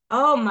delicious.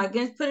 Oh my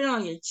goodness, put it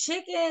on your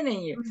chicken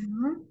and your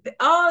Mhm.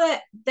 all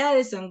that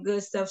is some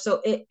good stuff.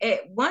 So it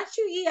once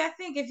you eat, I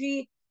think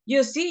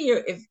you'll see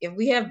if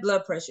we have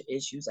blood pressure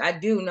issues, I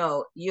do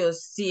know you'll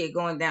see it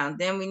going down.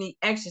 Then we need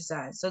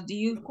exercise. So do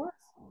you Of course.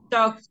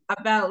 talk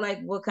about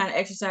like what kind of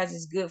exercise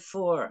is good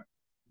for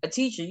a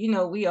teacher?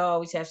 We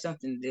always have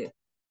something to do.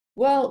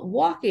 Well,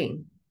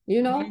 walking,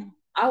 Mm-hmm.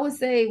 I would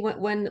say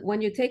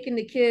when you're taking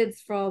the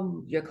kids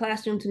from your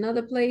classroom to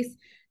another place,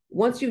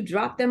 once you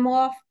drop them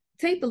off,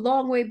 take the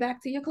long way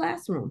back to your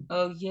classroom.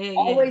 Oh yeah,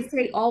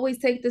 yeah, Always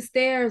take the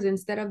stairs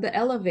instead of the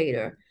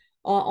elevator.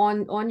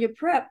 On your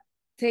prep,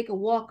 take a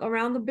walk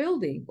around the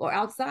building or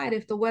outside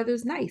if the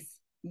weather's nice.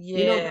 That's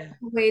yeah,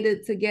 a way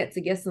to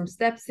get some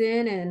steps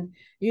in, and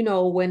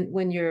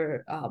when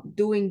you're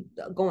doing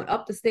going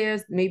up the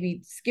stairs,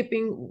 maybe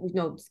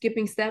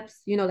skipping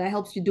steps. That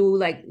helps you do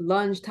like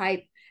lunge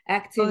type oh yeah,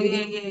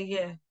 activity.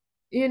 yeah,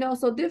 yeah,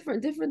 So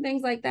different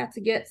things like that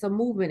to get some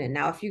movement in.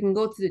 Now, if you can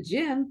go to the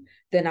gym,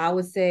 then I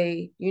would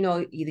say,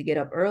 either get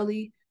up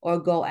early or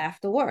go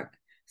after work.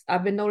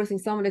 I've been noticing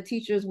some of the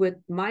teachers with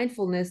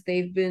mindfulness,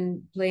 they've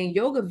been playing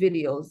yoga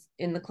videos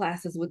in the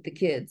classes with the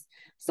kids.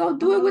 So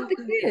do it with oh,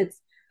 the okay.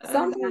 kids. Oh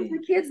Sometimes yeah,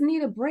 the kids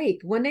need a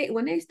break. When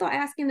they start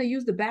asking to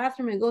use the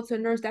bathroom and go to a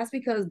nurse, that's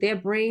because their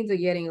brains are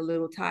getting a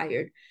little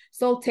tired.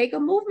 So take a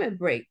movement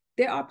break.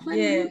 There are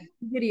plenty of Yeah.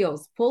 YouTube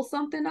videos. Pull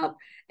something up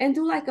and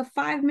do like a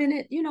 5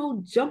 minute,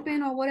 jump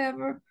in or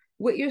whatever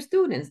with your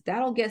students.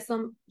 That'll get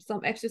some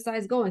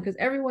exercise going because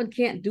everyone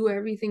can't do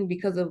everything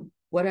because of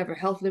whatever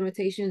health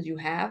limitations you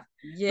have,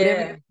 but Yeah.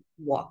 everyone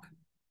can walk.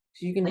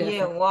 So you can Yeah,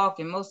 definitely.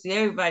 walking. Mostly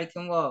everybody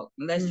can walk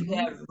unless you Mm-hmm.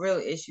 have real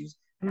issues.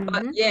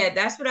 But Mm-hmm. yeah,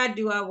 that's what I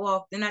do. I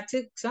walk. Then I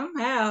took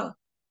somehow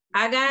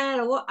I got out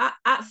of walk.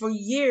 For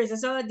years,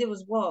 that's all I did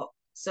was walk.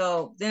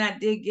 So then I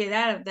did get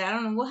out of that.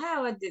 I don't know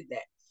how I did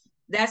that.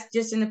 That's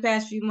just in the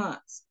past few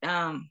months.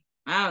 I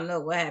don't know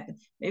what happened.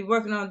 Maybe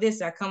working on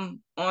this, I come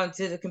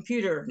onto the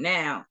computer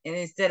now, and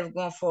instead of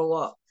going for a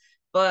walk,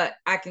 but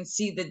I can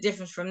see the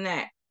difference from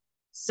that.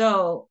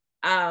 So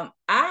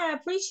I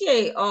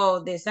appreciate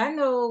all this. I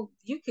know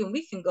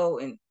we can go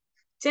in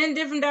 10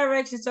 different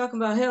directions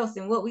talking about health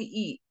and what we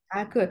eat.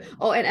 I could.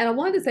 Oh, and I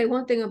wanted to say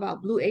one thing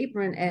about Blue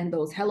Apron and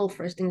those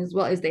HelloFresh things as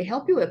well is they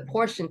help you with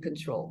portion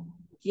control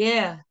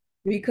Yeah.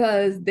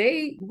 because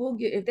they will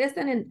get if they're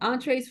sending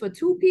entrees for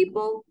two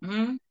people,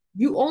 Mm-hmm.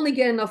 you only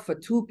get enough for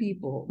two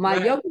people. My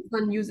Right. youngest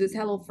son uses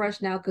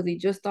HelloFresh now because he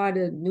just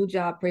started a new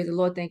job. Praise the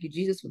Lord. Thank you,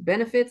 Jesus, for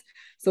benefits.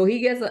 So he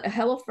gets a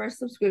HelloFresh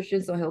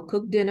subscription. So he'll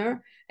cook dinner,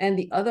 and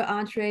the other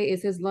entree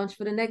is his lunch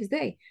for the next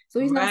day. So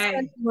he's not Right.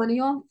 spending money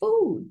on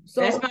food.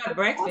 That's So my cost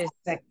breakfast.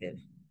 effective.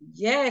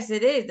 Yes,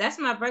 it is. That's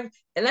my breakfast.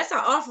 Unless I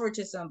offer it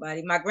to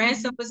somebody. My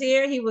grandson Mhm. was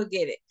here, he would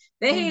get it.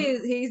 Then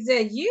Mhm. he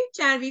said, "You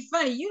trying to be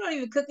funny? You don't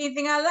even cook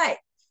anything I like."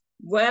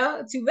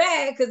 Well, too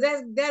bad, because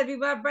that'd be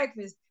my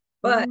breakfast.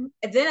 But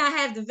Mhm. then I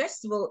have the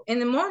vegetable in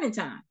the morning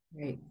time.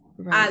 Right.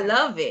 I Right.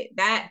 love it.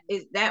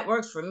 That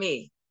works for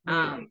me.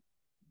 Right.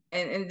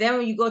 And then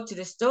when you go to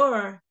the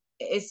store,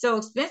 it's so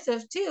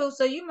expensive too.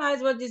 So you might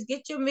as well just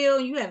get your meal.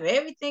 You have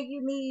everything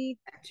you need,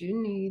 That you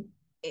need.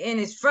 and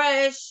it's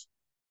fresh,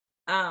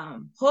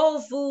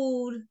 whole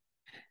food.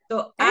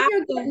 So And I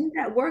you're getting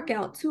that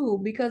workout too,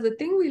 because the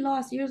thing we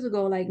lost years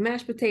ago, like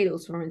mashed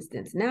potatoes, for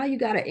instance, now you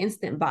got an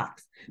instant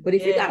box. But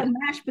if you got yeah. a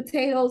mashed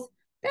potatoes,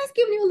 that's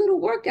giving you a little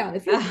workout.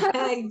 If you cut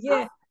out stuff,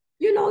 Yeah.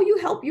 you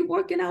help you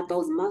working out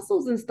those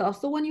muscles and stuff.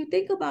 So when you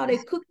think about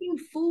it, cooking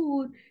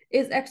food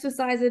is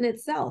exercise in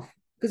itself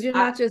because you're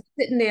I, not just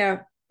sitting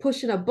there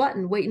pushing a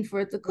button waiting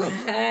for it to cook.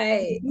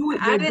 right. I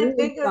You're didn't doing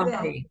think of that.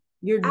 something.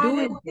 You're I doing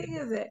didn't think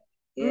things. of that.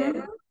 Yeah.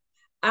 Mhm.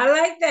 I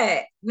like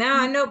that.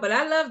 Now I know, but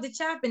I love the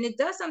chopping. It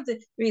does something,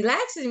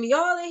 relaxes me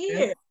all in Yes.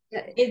 here.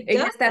 It It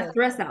gets that does.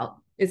 stress out.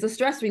 It's a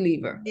stress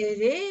reliever. It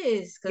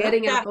is. Because I'm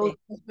Getting out those chopping.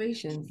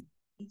 frustrations.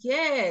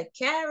 Yeah,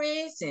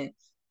 carrots and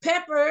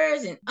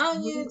peppers and Mhm.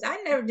 onions.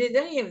 I never did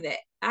any of that.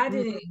 I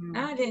didn't. Mhm.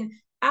 I didn't.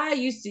 I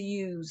used to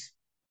use.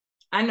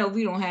 I know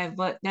we don't have,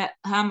 but that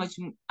how much?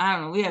 I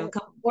don't know. We have a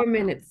couple. 4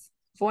 minutes,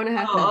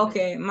 4.5 minutes. Oh,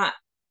 okay.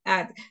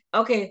 I,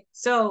 okay.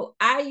 So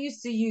I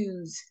used to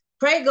use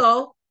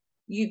Prego.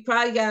 You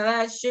probably got a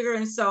lot of sugar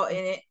and salt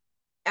in it.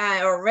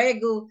 Or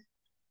Regu.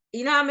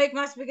 You know how I make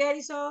my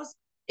spaghetti sauce?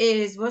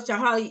 Is which I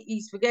hardly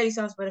eat spaghetti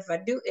sauce, but if I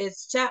do,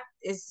 it's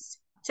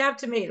chopped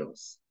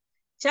tomatoes.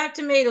 Chopped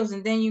tomatoes,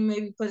 and then you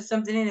maybe put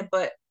something in it.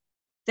 But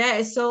that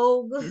is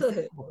so It's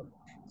good.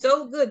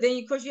 So good. Then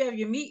of course you have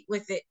your meat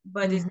with it.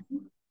 But it's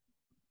Mhm.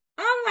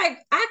 I'm like,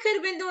 I could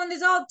have been doing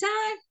this all the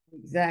time.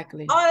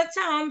 Exactly. All the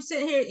time I'm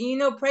sitting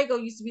here. Prego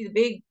used to be the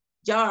big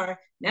jar.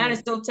 Now it's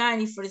Right. so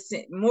tiny for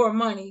the more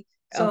money.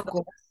 So Of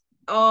course.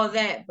 all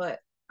that. But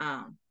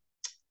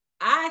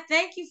I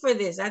thank you for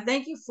this. I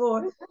thank you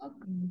for You're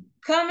welcome.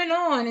 coming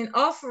on and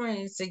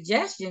offering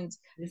suggestions.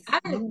 This is I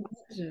my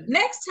pleasure.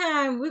 Next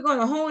time we're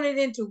gonna hone it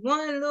into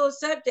one little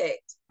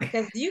subject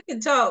because you can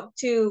talk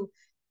to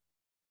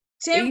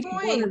 10 Each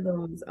one points of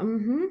those.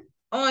 Mm-hmm.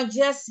 on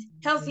just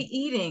healthy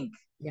eating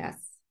Yes.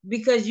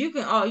 because you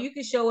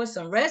can show us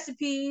some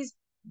recipes.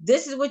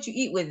 This is what you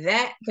eat with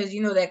that because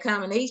you know that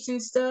combination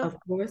stuff. Of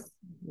course.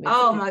 Makes a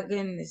Oh difference. my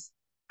goodness.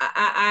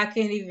 I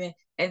can't even.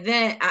 And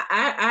then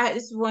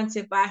this is one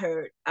tip I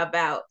heard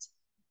about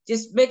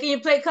just making your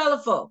plate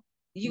colorful.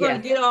 You're gonna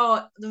Yes. get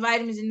all the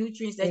vitamins and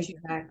nutrients that you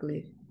need.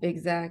 Exactly.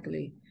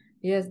 Exactly.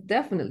 Yes,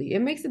 definitely. It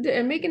makes it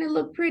and making it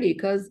look pretty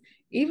because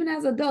even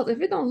as adults,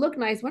 if it don't look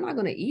nice, we're not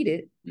gonna eat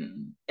it. So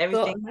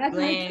Everything imagine the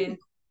bland.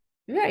 kids.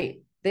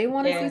 Right. They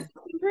want to see Yeah,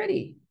 something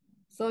pretty.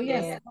 So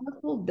yes, yeah,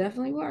 colorful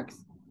definitely works.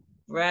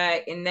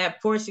 right. And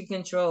that portion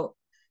control.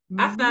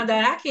 I Mm-hmm. found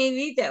out I can't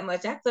eat that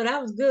much. I thought I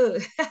was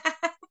good.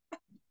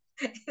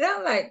 And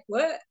I'm like,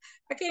 what?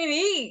 I can't even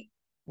eat.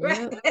 Right.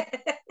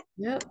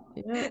 Yep.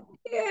 Yep. Yep.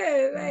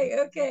 Yeah, like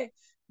okay.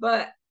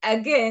 But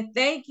again,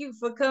 thank you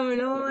for coming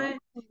You're on. welcome.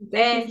 Thank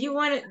you. And you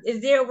want to,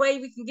 is there a way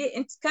we can get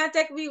in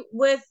contact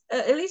with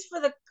at least for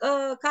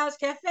the college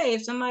cafe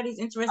if somebody's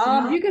interested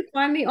in that? You can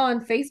find me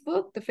on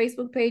Facebook. The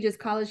Facebook page is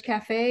College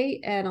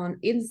Cafe, and on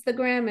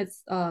Instagram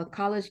it's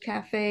College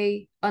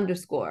Cafe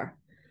underscore.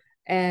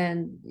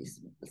 And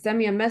send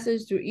me a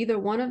message through either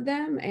one of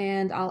them,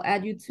 and I'll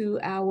add you to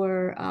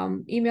our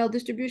email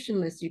distribution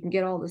list. You can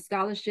get all the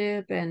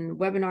scholarship and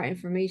webinar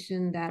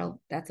information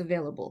that's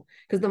available.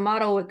 Because the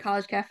motto at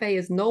College Cafe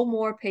is no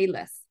more, pay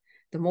less.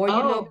 The more you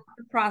know Oh, about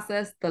the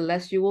process, the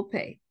less you will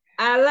pay.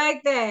 I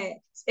like that.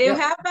 And Yep.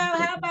 how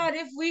about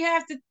if we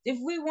have to, if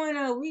we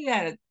wanna, we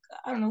gotta,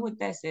 I don't know what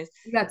that says.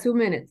 You got 2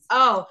 minutes.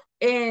 Oh,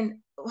 and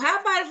how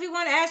about if we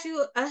want to ask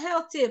you a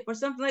health tip or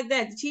something like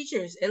that? The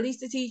teachers, at least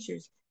the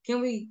teachers.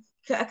 Can we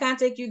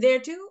contact you there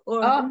too?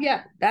 Or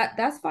Yeah,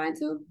 that's fine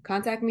too.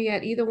 Contact me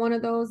at either one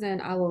of those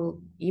and I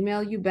will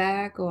email you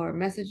back or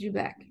message you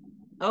back.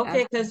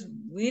 okay, As because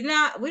we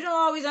don't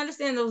always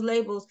understand those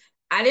labels.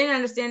 I didn't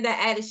understand that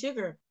added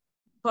sugar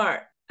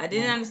part. I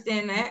didn't well,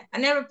 understand that. I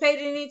never paid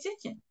any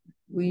attention.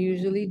 we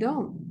usually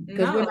don't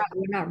because No.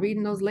 we're not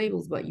reading those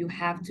labels, but you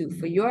have to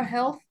for your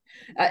health.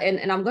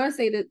 And I'm gonna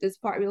say that this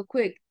part real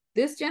quick.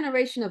 This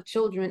generation of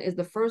children is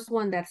the first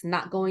one that's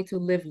not going to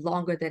live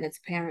longer than its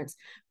parents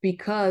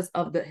because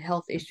of the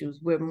health issues.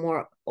 We're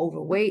more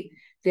overweight,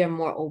 they're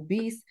more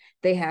obese,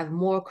 they have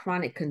more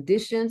chronic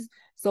conditions.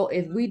 So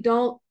if we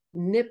don't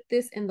nip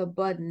this in the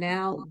bud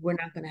now, we're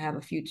not going to have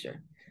a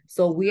future.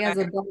 So we as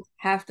adults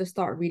have to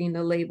start reading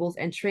the labels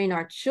and train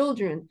our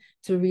children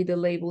to read the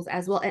labels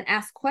as well and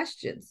ask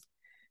questions.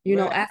 You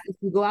know, Right. ask if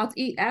you go out to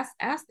eat,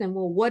 ask them,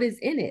 well, what is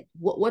in it?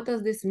 What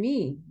does this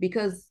mean?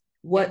 Because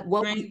And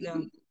what we train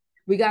them. eat,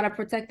 we got to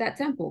protect that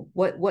temple.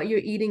 What you're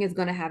eating is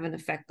going to have an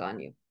effect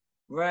on you.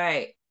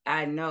 Right.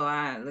 I know.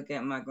 I look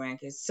at my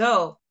grandkids.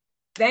 So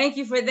thank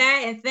you for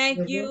that. And thank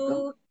You're welcome.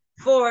 you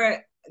for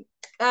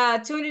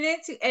tuning in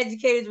to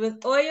Educators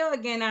with Oil.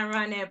 Again, I'm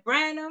Ronette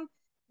Branham.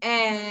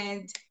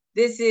 And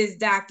this is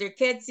Dr.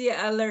 Ketsia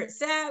Alert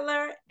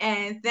Sadler.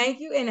 And thank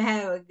you and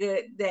have a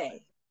good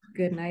day.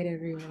 Good night,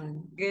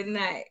 everyone. Good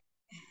night.